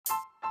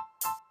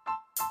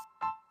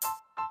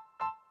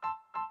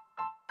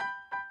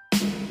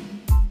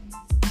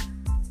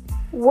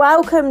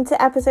Welcome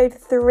to episode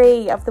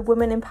 3 of the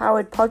Woman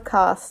Empowered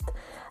podcast.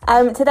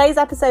 Today's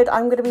episode,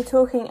 I'm going to be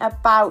talking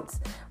about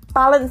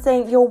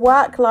balancing your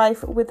work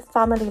life with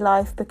family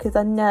life, because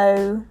I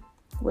know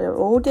we're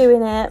all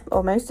doing it,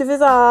 or most of us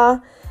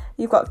are.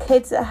 You've got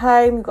kids at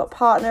home, you've got a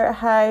partner at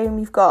home,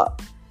 you've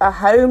got a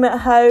home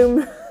at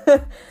home.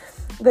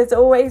 There's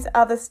always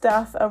other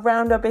stuff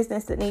around our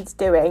business that needs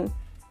doing.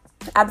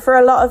 And for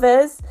a lot of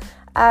us,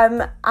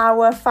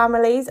 our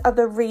families are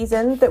the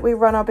reason that we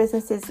run our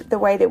businesses the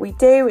way that we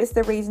do. It's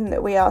the reason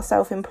that we are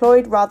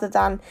self-employed rather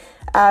than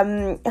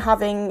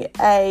having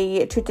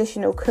a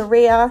traditional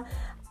career.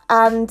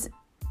 And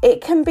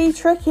it can be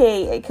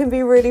tricky. It can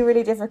be really,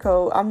 really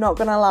difficult. I'm not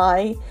going to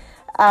lie.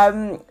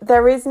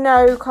 There is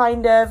no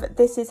kind of,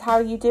 this is how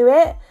you do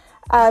it.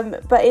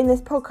 But in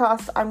this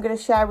podcast, I'm going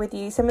to share with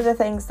you some of the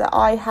things that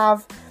I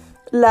have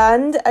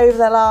learned over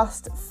the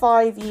last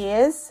 5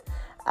 years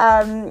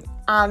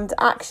and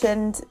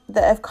actioned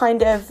that have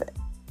kind of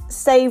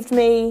saved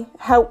me,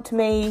 helped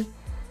me,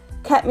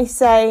 kept me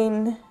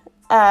sane,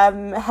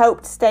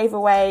 helped stave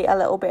away a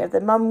little bit of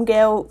the mum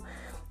guilt,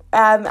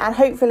 and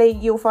hopefully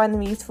you'll find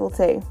them useful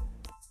too.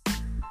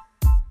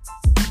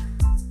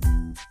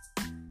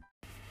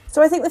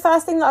 So I think the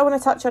first thing that I want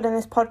to touch on in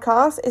this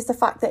podcast is the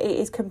fact that it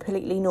is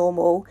completely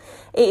normal.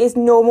 It is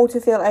normal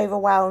to feel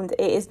overwhelmed.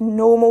 It is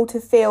normal to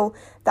feel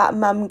that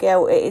mum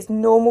guilt. It is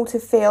normal to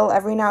feel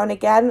every now and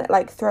again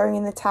like throwing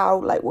in the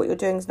towel, like what you're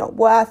doing is not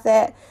worth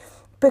it,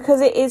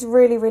 because it is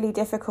really, really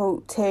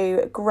difficult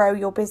to grow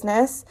your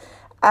business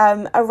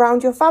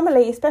around your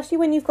family, especially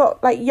when you've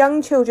got like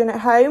young children at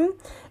home.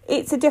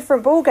 It's a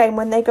different ballgame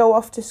when they go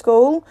off to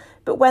school,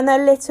 but when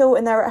they're little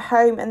and they're at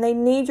home and they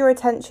need your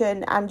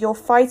attention and you're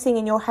fighting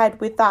in your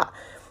head with that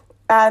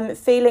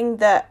feeling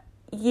that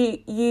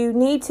you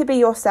need to be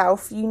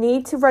yourself, you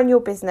need to run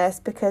your business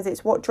because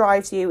it's what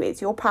drives you,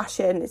 it's your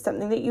passion, it's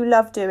something that you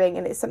love doing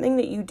and it's something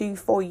that you do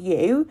for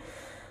you.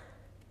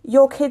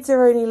 Your kids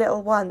are only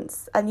little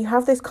once and you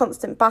have this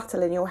constant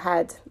battle in your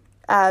head.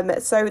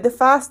 So the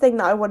first thing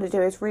that I want to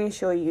do is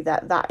reassure you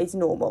that that is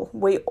normal.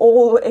 We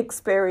all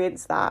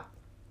experience that.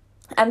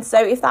 And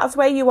so if that's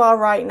where you are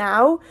right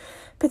now,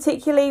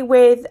 particularly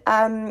with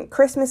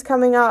Christmas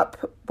coming up,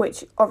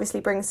 which obviously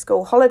brings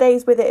school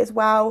holidays with it as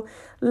well,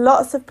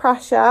 lots of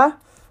pressure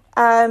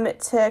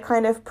to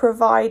kind of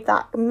provide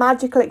that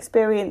magical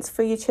experience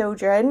for your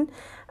children.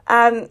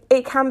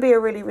 It can be a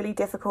really, really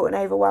difficult and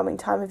overwhelming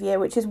time of year,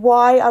 which is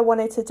why I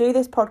wanted to do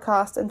this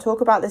podcast and talk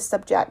about this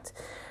subject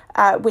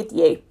with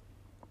you.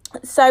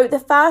 So the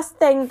first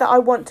thing that I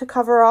want to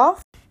cover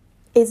off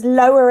is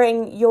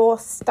lowering your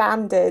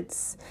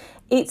standards.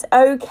 It's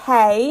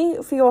okay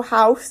for your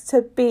house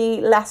to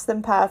be less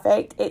than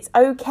perfect. It's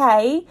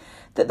okay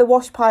that the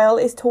wash pile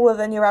is taller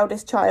than your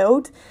eldest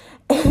child.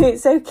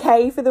 It's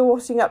okay for the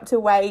washing up to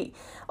wait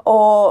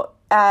or,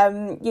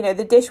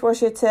 the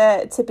dishwasher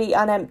to be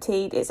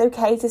unemptied. It's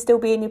okay to still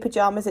be in your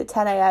pajamas at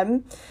 10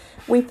 a.m.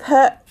 We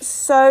put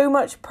so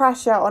much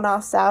pressure on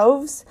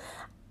ourselves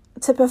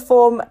to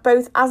perform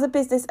both as a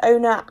business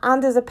owner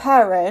and as a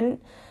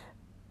parent,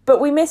 but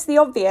we miss the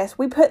obvious.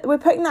 We're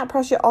putting that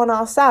pressure on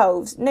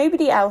ourselves.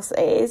 Nobody else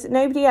is.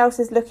 Nobody else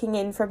is looking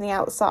in from the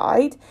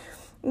outside.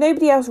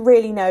 Nobody else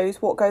really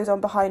knows what goes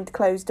on behind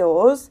closed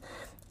doors.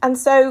 And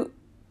so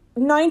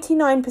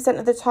 99%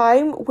 of the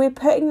time, we're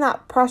putting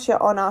that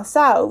pressure on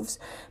ourselves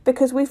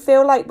because we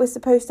feel like we're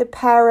supposed to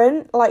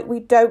parent like we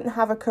don't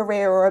have a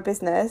career or a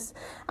business.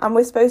 And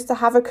we're supposed to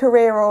have a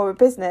career or a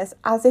business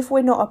as if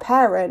we're not a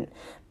parent.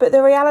 But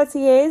the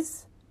reality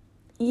is,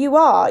 you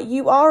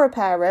are a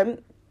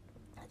parent.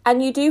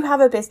 And you do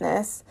have a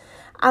business.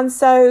 And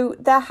so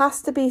there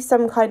has to be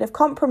some kind of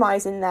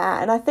compromise in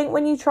there. And I think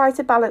when you try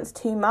to balance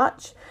too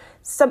much,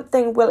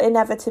 something will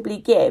inevitably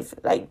give.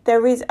 Like,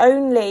 there is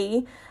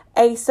only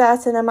a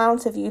certain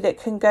amount of you that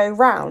can go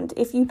round.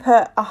 If you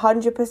put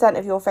 100%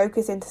 of your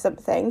focus into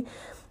something,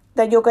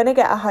 then you're going to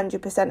get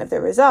 100% of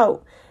the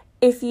result.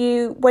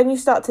 When you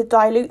start to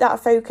dilute that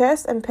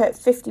focus and put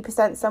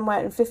 50% somewhere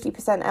and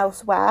 50%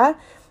 elsewhere,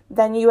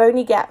 then you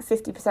only get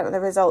 50% of the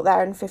result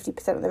there and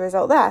 50% of the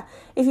result there.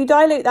 If you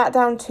dilute that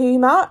down too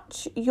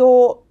much,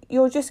 you're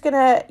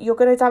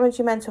gonna damage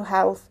your mental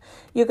health.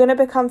 You're gonna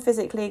become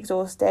physically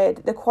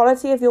exhausted. The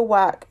quality of your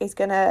work is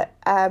gonna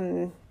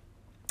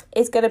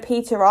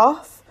peter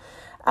off,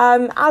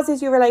 as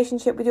is your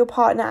relationship with your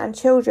partner and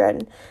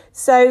children.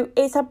 So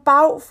it's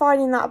about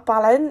finding that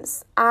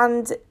balance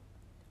and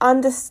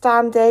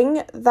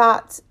understanding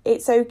that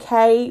it's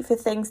okay for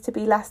things to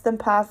be less than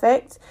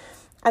perfect,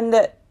 and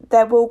that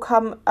there will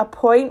come a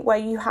point where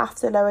you have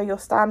to lower your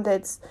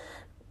standards,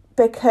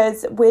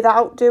 because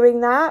without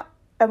doing that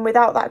and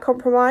without that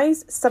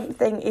compromise,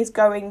 something is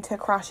going to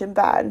crash and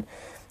burn.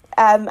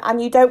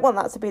 And you don't want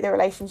that to be the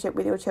relationship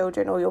with your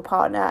children or your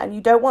partner, and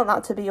you don't want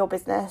that to be your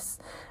business.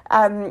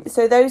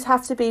 So those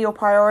have to be your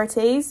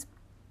priorities.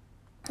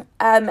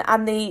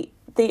 And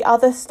the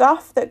other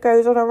stuff that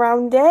goes on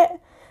around it,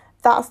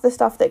 that's the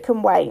stuff that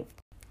can wait.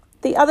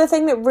 The other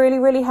thing that really,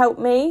 really helped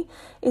me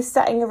is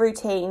setting a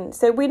routine.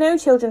 So we know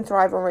children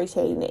thrive on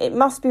routine. It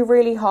must be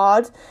really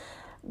hard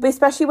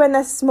especially when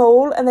they're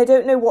small and they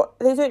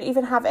don't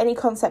even have any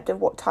concept of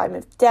what time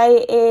of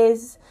day it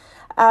is.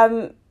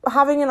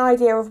 Having an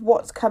idea of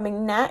what's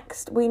coming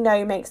next, we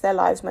know makes their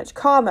lives much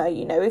calmer.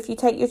 You know, if you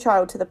take your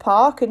child to the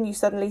park and you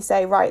suddenly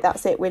say, right,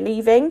 that's it, we're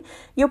leaving,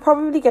 you're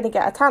probably going to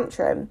get a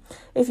tantrum.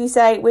 If you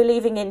say, we're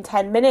leaving in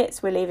 10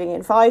 minutes, we're leaving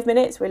in 5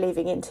 minutes, we're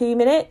leaving in 2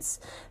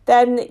 minutes,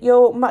 then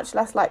you're much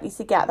less likely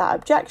to get that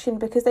objection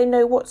because they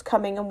know what's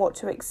coming and what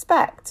to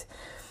expect.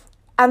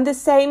 And the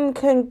same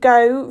can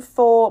go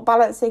for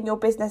balancing your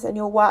business and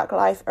your work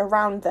life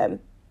around them.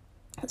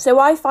 So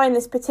I find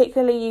this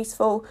particularly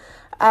useful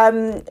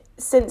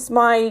since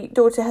my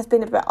daughter has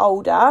been a bit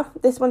older.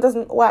 This one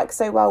doesn't work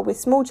so well with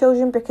small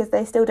children because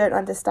they still don't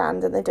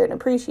understand and they don't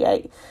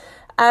appreciate.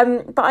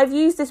 But I've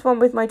used this one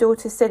with my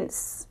daughter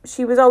since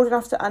she was old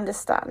enough to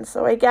understand.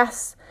 So I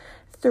guess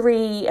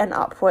 3 and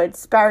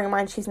upwards, bearing in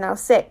mind she's now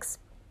 6.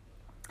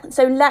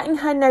 So letting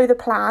her know the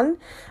plan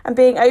and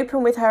being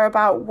open with her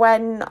about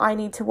when I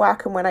need to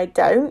work and when I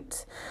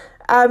don't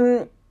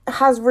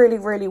has really,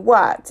 really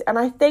worked. And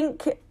I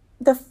think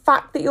the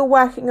fact that you're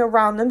working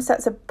around them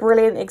sets a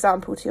brilliant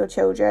example to your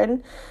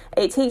children.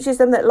 It teaches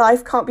them that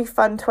life can't be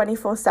fun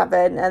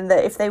 24/7 and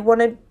that if they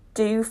want to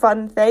do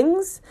fun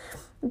things,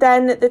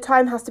 then the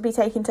time has to be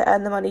taken to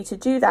earn the money to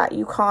do that.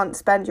 You can't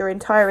spend your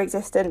entire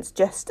existence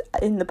just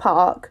in the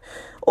park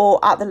or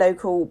at the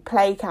local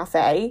play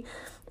cafe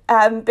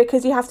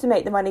because you have to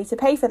make the money to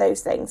pay for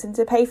those things and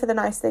to pay for the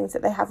nice things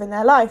that they have in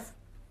their life.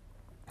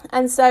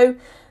 And so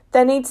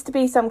there needs to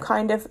be some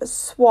kind of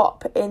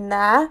swap in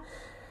there.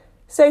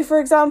 So, for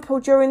example,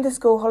 during the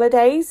school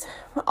holidays,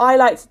 I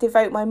like to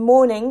devote my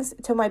mornings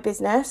to my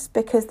business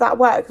because that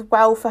works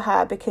well for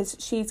her because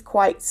she's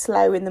quite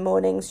slow in the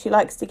mornings. She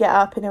likes to get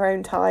up in her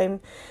own time.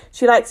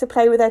 She likes to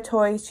play with her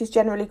toys. She's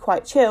generally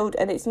quite chilled,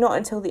 and it's not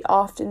until the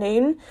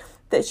afternoon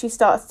that she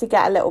starts to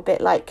get a little bit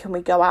like, can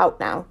we go out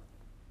now?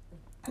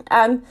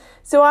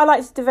 So I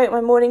like to devote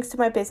my mornings to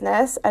my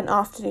business and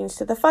afternoons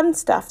to the fun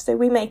stuff. So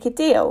we make a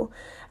deal.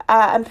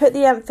 And put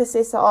the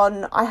emphasis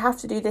on, I have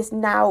to do this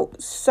now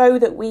so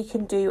that we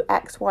can do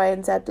X, Y,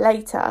 and Z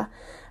later.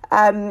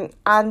 And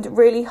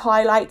really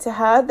highlight to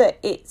her that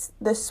it's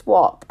the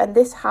swap and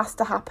this has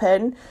to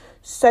happen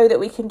so that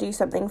we can do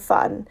something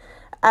fun.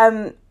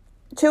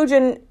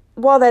 Children,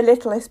 while they're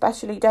little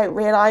especially, don't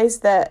realise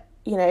that,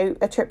 you know,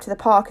 a trip to the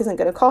park isn't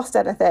going to cost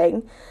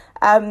anything.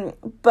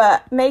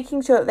 But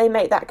making sure that they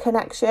make that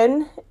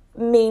connection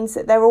means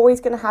that they're always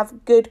going to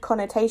have good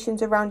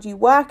connotations around you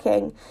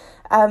working.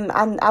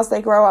 And as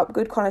they grow up,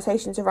 good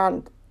connotations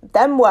around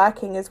them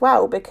working as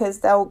well, because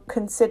they'll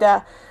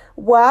consider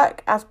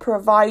work as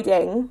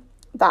providing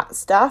that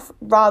stuff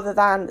rather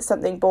than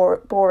something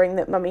boring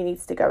that mummy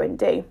needs to go and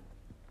do.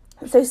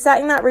 So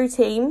setting that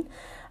routine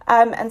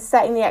and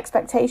setting the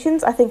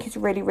expectations, I think, is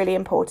really, really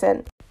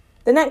important.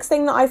 The next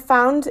thing that I've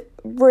found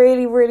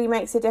really, really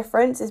makes a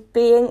difference is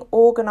being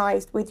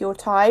organised with your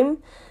time.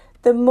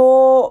 The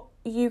more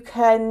you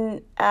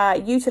can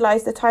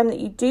utilise the time that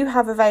you do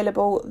have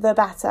available, the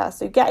better.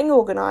 So getting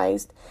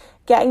organised,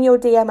 getting your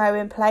DMO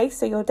in place,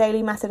 so your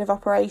daily method of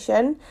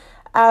operation,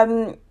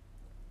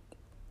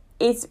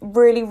 is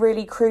really,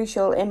 really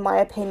crucial in my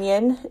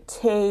opinion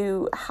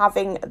to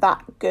having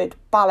that good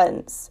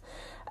balance.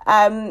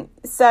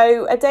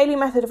 So a daily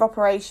method of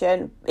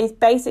operation is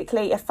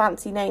basically a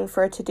fancy name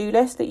for a to-do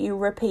list that you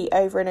repeat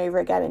over and over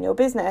again in your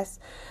business.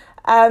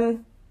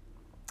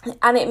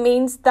 And it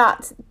means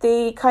that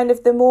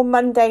the more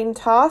mundane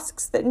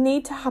tasks that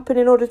need to happen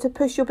in order to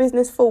push your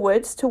business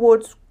forwards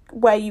towards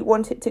where you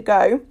want it to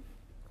go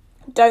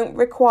don't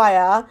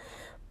require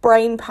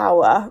brain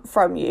power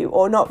from you,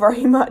 or not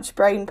very much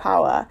brain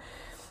power.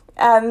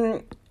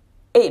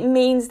 It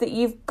means that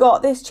you've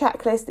got this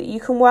checklist that you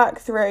can work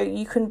through,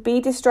 you can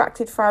be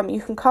distracted from,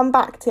 you can come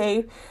back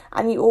to,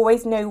 and you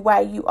always know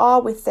where you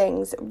are with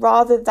things,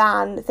 rather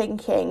than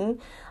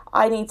thinking,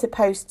 I need to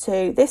post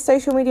to this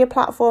social media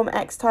platform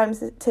X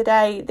times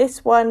today,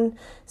 this one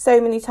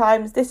so many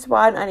times, this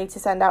one, I need to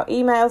send out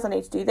emails, I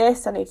need to do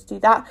this, I need to do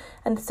that.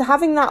 And so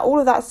having all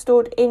of that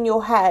stored in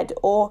your head,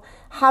 or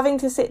having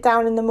to sit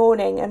down in the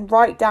morning and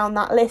write down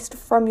that list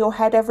from your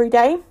head every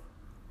day,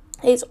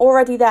 it's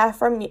already there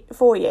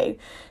for you.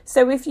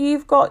 So if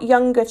you've got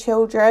younger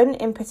children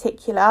in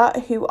particular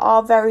who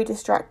are very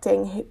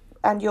distracting,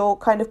 and you're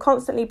kind of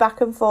constantly back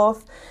and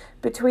forth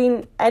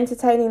between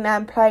entertaining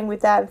them, playing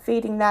with them,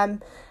 feeding them,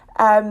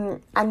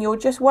 and you're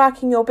just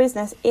working your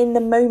business in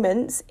the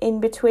moments in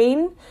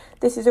between,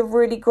 this is a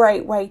really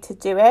great way to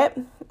do it.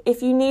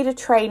 If you need a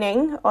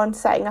training on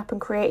setting up and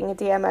creating a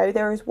DMO,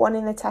 there is one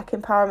in the Tech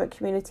Empowerment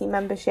Community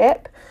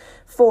membership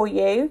for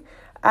you.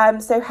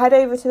 So head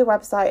over to the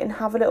website and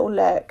have a little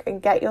look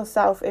and get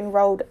yourself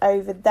enrolled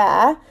over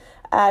there,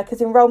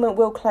 because enrolment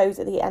will close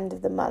at the end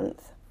of the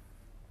month.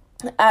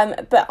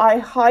 But I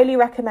highly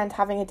recommend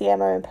having a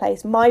DMO in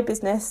place. My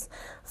business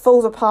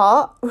falls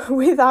apart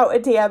without a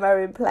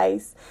DMO in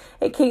place.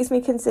 It keeps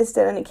me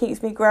consistent and it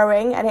keeps me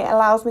growing, and it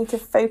allows me to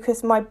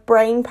focus my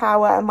brain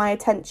power and my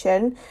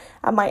attention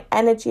and my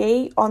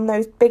energy on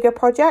those bigger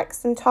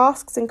projects and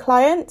tasks and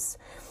clients.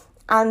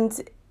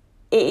 And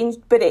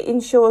but it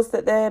ensures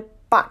that the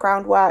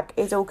background work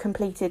is all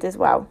completed as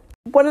well.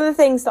 One of the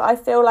things that I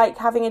feel like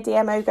having a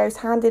DMO goes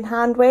hand in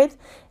hand with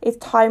is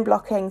time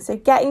blocking. So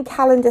getting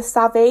calendar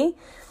savvy.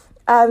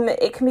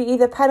 It can be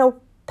either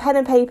pen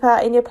and paper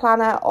in your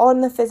planner, on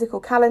the physical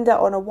calendar,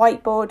 on a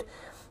whiteboard,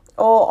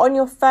 or on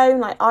your phone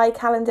like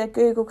iCalendar,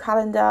 Google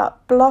Calendar.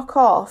 Block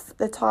off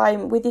the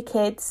time with your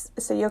kids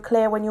so you're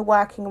clear when you're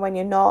working and when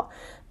you're not.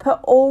 Put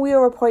all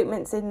your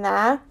appointments in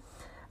there.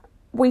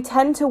 We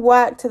tend to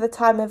work to the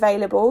time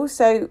available.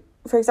 So,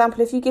 for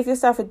example, if you give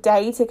yourself a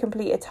day to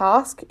complete a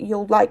task,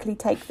 you'll likely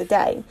take the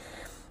day.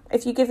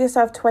 If you give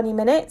yourself 20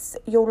 minutes,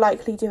 you'll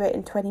likely do it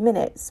in 20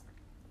 minutes.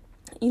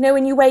 You know,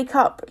 when you wake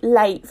up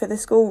late for the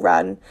school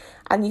run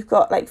and you've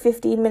got like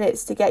 15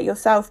 minutes to get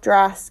yourself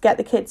dressed, get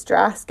the kids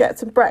dressed, get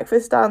some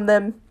breakfast on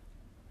them,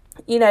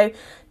 you know,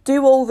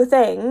 do all the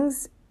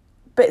things,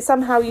 but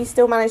somehow you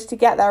still manage to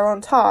get there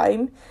on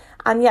time.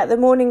 And yet the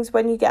mornings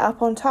when you get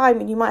up on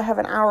time and you might have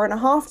an hour and a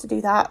half to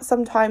do that,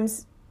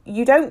 sometimes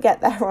you don't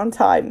get there on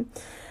time.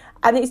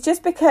 And it's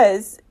just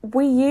because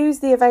we use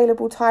the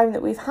available time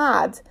that we've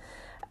had.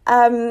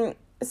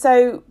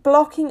 So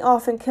blocking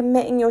off and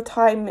committing your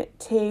time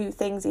to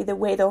things either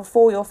with or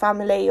for your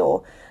family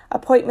or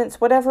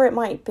appointments, whatever it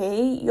might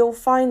be, you'll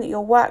find that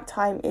your work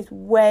time is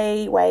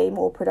way, way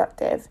more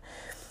productive.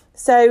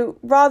 So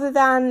rather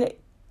than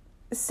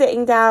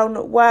sitting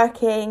down,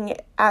 working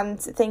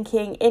and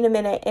thinking in a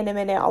minute,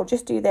 I'll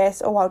just do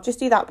this, or I'll just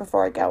do that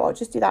before I go, I'll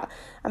just do that.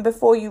 And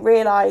before you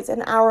realise,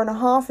 an hour and a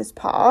half has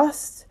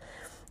passed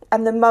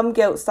and the mum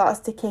guilt starts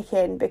to kick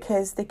in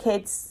because the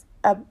kids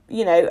are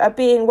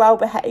being well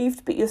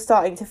behaved, but you're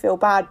starting to feel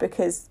bad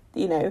because,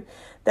 you know,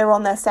 they're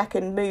on their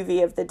second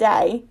movie of the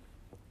day.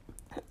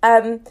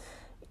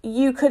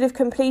 You could have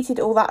completed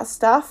all that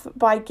stuff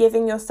by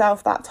giving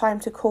yourself that time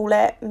to call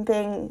it and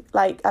being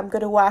like, I'm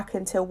going to work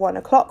until 1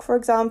 o'clock, for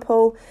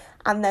example,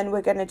 and then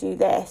we're going to do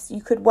this. You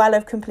could well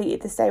have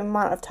completed the same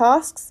amount of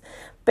tasks,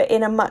 but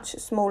in a much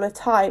smaller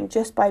time,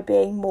 just by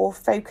being more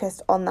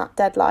focused on that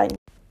deadline.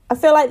 I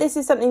feel like this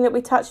is something that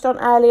we touched on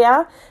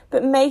earlier,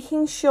 but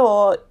making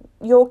sure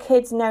your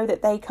kids know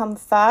that they come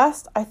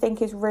first, I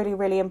think is really,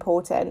 really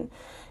important.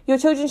 Your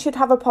children should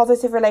have a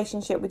positive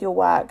relationship with your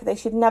work. They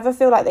should never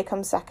feel like they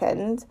come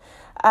second,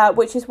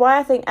 which is why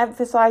I think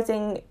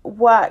emphasising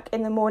work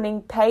in the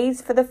morning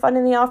pays for the fun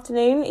in the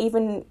afternoon,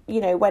 even,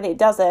 you know, when it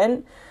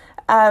doesn't.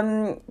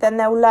 Then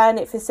they'll learn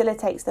it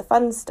facilitates the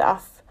fun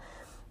stuff.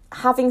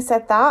 Having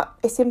said that,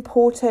 it's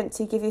important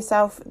to give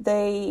yourself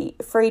the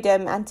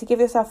freedom and to give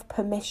yourself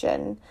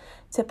permission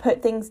to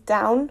put things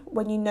down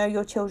when you know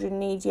your children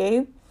need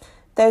you.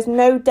 There's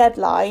no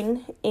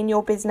deadline in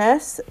your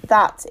business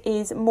that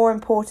is more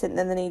important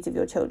than the needs of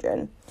your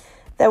children.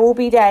 There will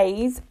be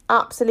days,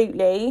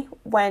 absolutely,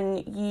 when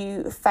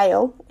you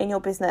fail in your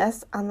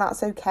business, and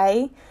that's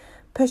okay.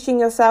 Pushing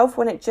yourself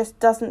when it just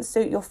doesn't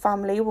suit your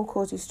family will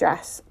cause you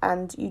stress,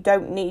 and you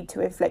don't need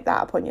to inflict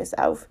that upon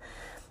yourself.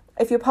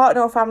 If your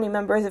partner or family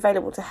member is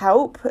available to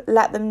help,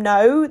 let them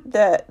know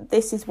that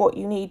this is what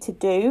you need to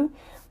do,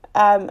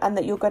 and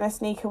that you're going to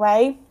sneak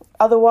away.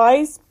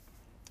 Otherwise,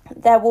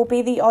 there will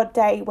be the odd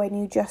day when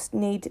you just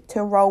need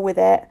to roll with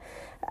it,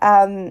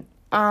 and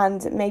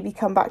maybe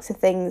come back to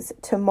things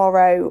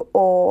tomorrow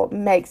or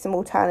make some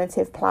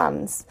alternative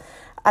plans.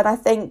 And I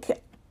think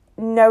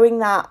knowing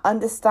that,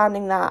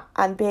 understanding that,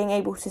 and being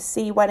able to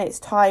see when it's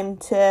time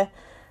to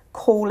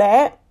call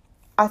it,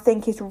 I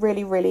think is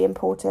really, really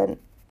important.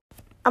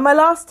 And my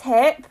last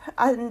tip,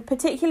 and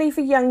particularly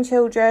for young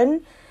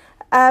children,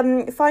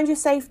 find your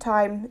safe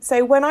time.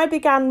 So when I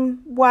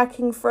began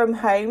working from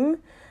home,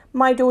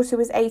 my daughter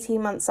was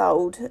 18 months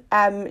old.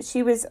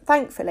 She was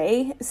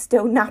thankfully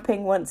still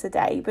napping once a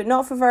day, but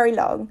not for very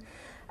long.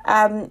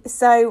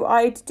 So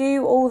I'd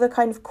do all the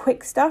kind of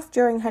quick stuff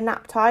during her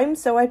nap time.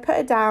 So I'd put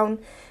her down,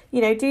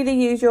 you know, do the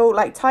usual,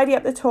 like tidy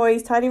up the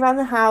toys, tidy around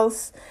the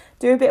house,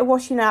 do a bit of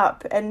washing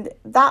up, and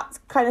that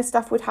kind of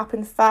stuff would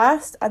happen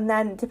first. And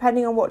then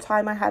depending on what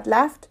time I had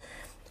left,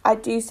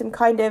 I'd do some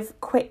kind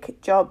of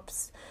quick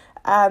jobs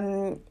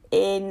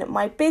in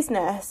my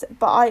business,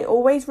 but I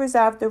always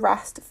reserved the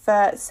rest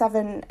for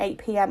 7-8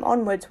 p.m.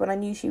 onwards when I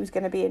knew she was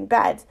going to be in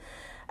bed.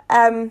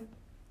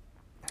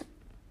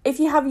 If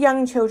you have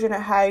young children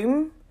at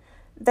home,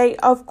 they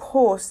of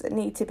course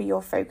need to be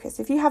your focus.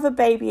 If you have a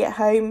baby at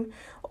home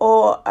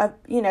or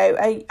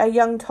a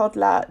young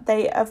toddler,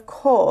 they of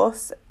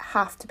course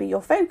have to be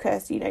your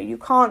focus. You know, you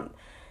can't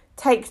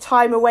take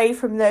time away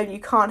from them. You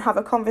can't have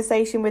a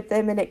conversation with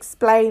them and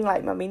explain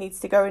like, mummy needs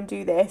to go and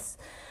do this.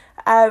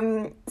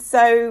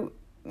 So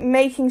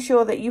making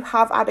sure that you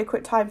have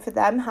adequate time for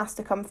them has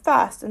to come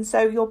first, and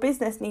so your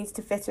business needs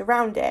to fit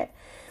around it.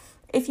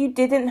 If you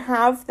didn't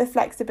have the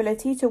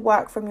flexibility to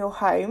work from your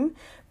home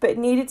but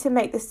needed to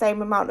make the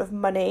same amount of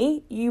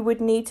money, you would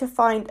need to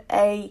find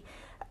a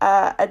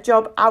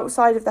job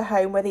outside of the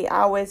home where the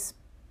hours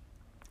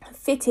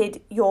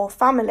fitted your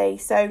family.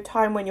 So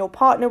time when your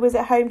partner was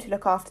at home to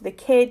look after the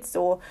kids,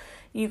 or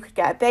you could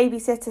get a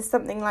babysitter,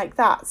 something like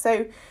that.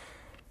 So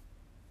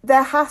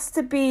there has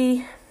to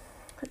be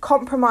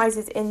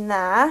compromises in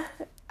there,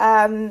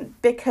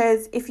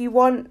 because if you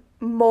want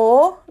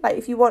more, like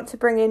if you want to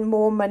bring in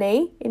more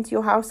money into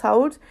your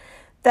household,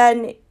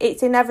 then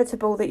it's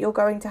inevitable that you're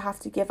going to have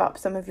to give up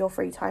some of your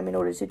free time in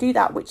order to do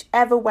that,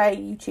 whichever way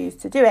you choose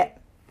to do it.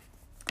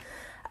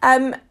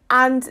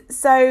 And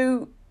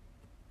so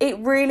it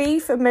really,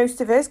 for most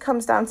of us,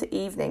 comes down to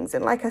evenings.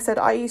 And like I said,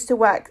 I used to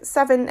work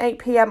 8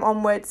 p.m.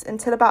 onwards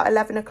until about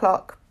 11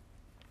 o'clock.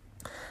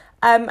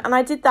 And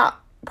I did that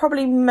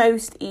probably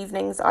most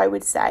evenings, I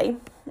would say.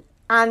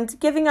 And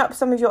giving up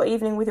some of your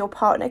evening with your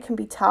partner can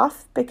be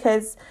tough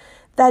because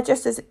they're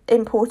just as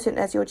important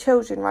as your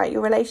children, right?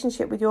 Your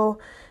relationship with your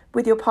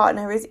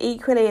partner is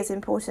equally as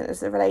important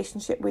as the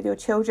relationship with your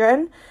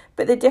children.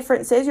 But the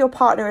difference is your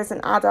partner is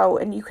an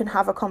adult and you can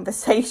have a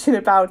conversation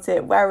about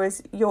it,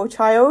 whereas your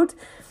child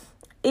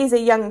is a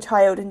young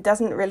child and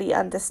doesn't really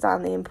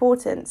understand the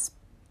importance.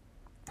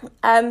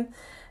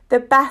 The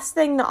best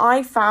thing that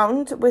I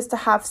found was to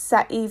have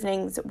set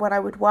evenings when I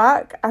would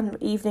work and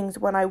evenings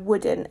when I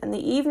wouldn't. And the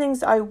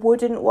evenings I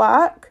wouldn't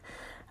work,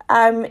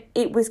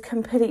 it was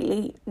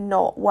completely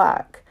not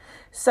work.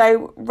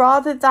 So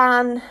rather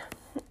than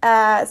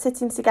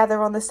sitting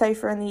together on the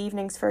sofa in the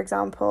evenings, for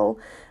example,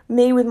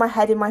 me with my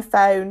head in my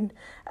phone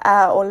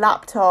or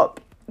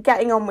laptop,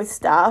 getting on with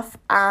stuff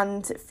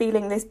and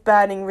feeling this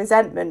burning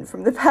resentment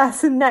from the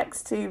person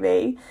next to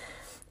me,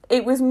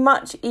 it was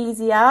much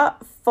easier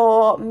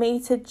for me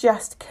to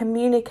just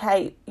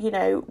communicate,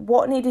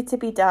 what needed to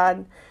be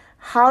done,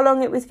 how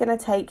long it was going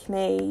to take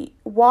me,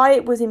 why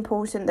it was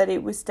important that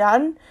it was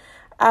done,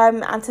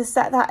 and to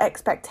set that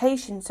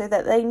expectation so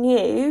that they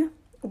knew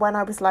when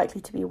I was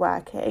likely to be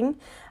working,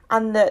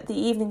 and that the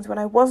evenings when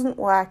I wasn't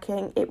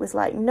working, it was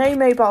like no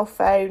mobile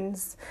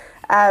phones,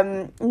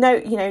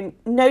 no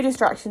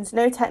distractions,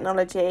 no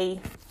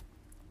technology,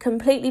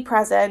 completely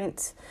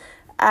present,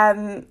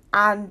 and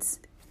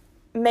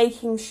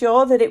making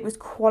sure that it was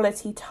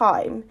quality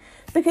time.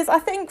 Because I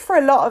think for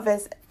a lot of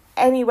us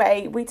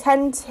anyway, we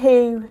tend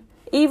to,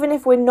 even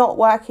if we're not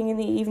working in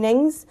the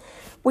evenings,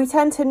 we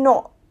tend to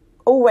not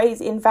always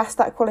invest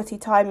that quality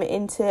time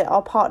into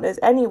our partners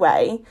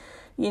anyway.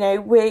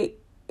 We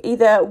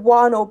either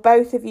one or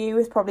both of you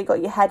has probably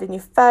got your head in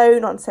your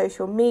phone, on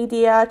social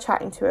media,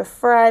 chatting to a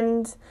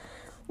friend,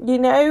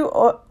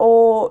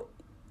 or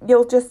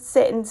you'll just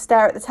sit and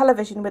stare at the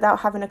television without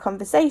having a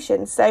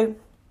conversation. So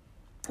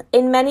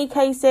in many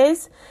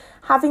cases,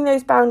 having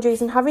those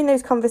boundaries and having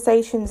those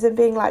conversations and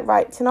being like,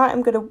 right, tonight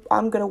I'm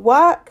gonna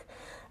work,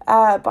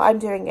 but I'm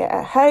doing it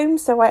at home,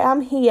 so I am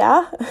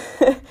here.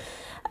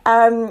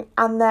 And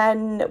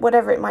then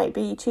whatever it might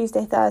be,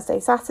 Tuesday, Thursday,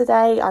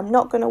 Saturday, I'm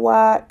not going to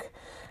work.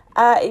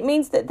 It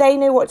means that they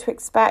know what to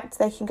expect.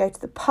 They can go to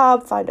the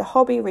pub, find a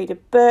hobby, read a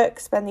book,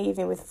 spend the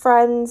evening with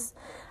friends,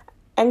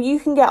 and you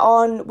can get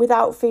on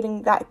without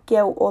feeling that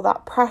guilt or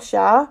that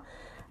pressure.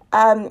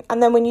 And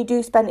then when you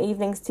do spend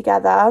evenings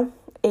together,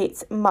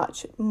 it's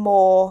much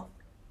more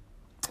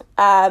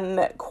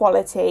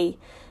quality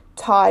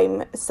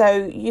time.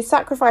 So you're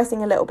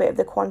sacrificing a little bit of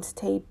the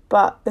quantity,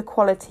 but the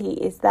quality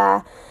is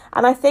there.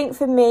 And I think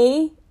for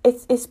me,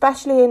 it's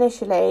especially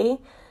initially,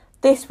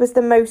 this was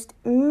the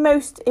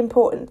most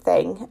important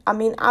thing. I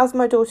mean, as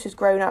my daughter's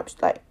grown up,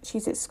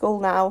 she's at school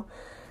now,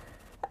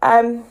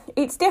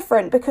 it's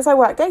different because I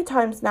work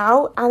daytimes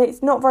now, and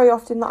it's not very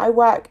often that I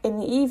work in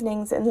the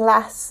evenings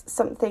unless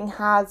something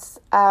has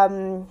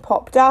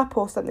popped up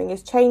or something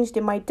has changed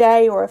in my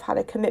day, or I've had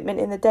a commitment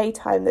in the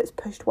daytime that's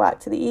pushed work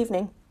to the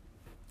evening.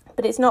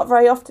 But it's not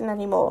very often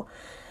anymore.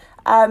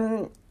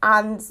 And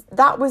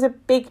that was a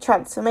big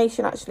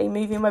transformation, actually,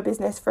 moving my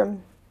business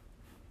from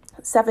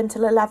 7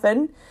 till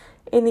 11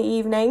 in the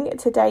evening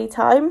to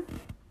daytime.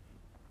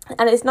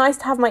 And it's nice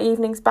to have my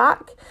evenings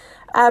back.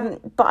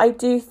 But I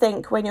do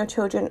think when your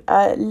children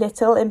are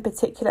little in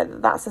particular,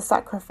 that's a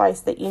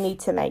sacrifice that you need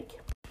to make.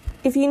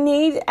 If you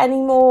need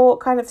any more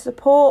kind of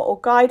support or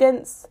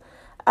guidance,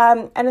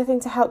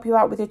 anything to help you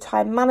out with your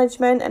time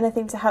management,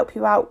 anything to help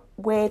you out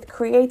with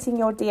creating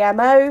your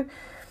DMO,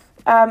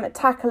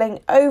 tackling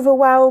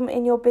overwhelm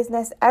in your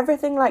business,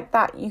 everything like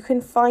that, you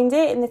can find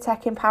it in the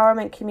Tech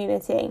Empowerment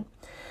community.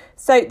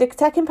 So the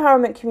Tech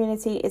Empowerment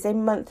community is a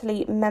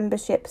monthly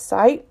membership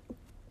site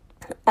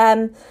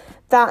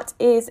that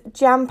is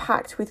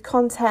jam-packed with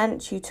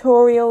content,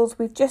 tutorials.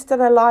 We've just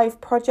done a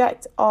live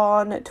project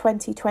on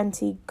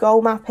 2020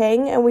 goal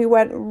mapping, and we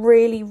went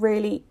really,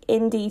 really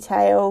in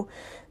detail,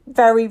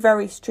 very,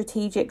 very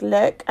strategic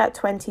look at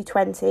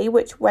 2020,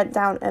 which went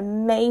down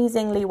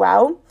amazingly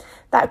well.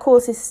 That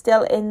course is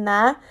still in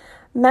there.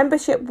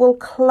 Membership will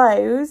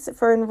close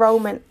for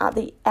enrolment at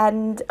the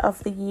end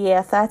of the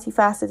year,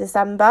 31st of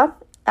December.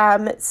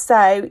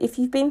 So if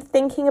you've been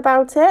thinking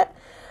about it,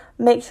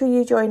 make sure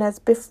you join us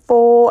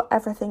before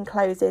everything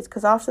closes,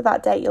 because after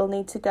that date you'll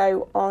need to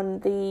go on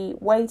the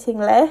waiting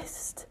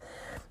list.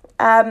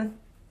 And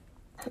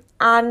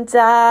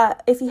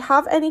if you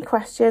have any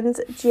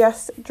questions,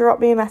 just drop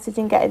me a message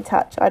and get in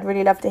touch. I'd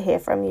really love to hear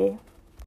from you.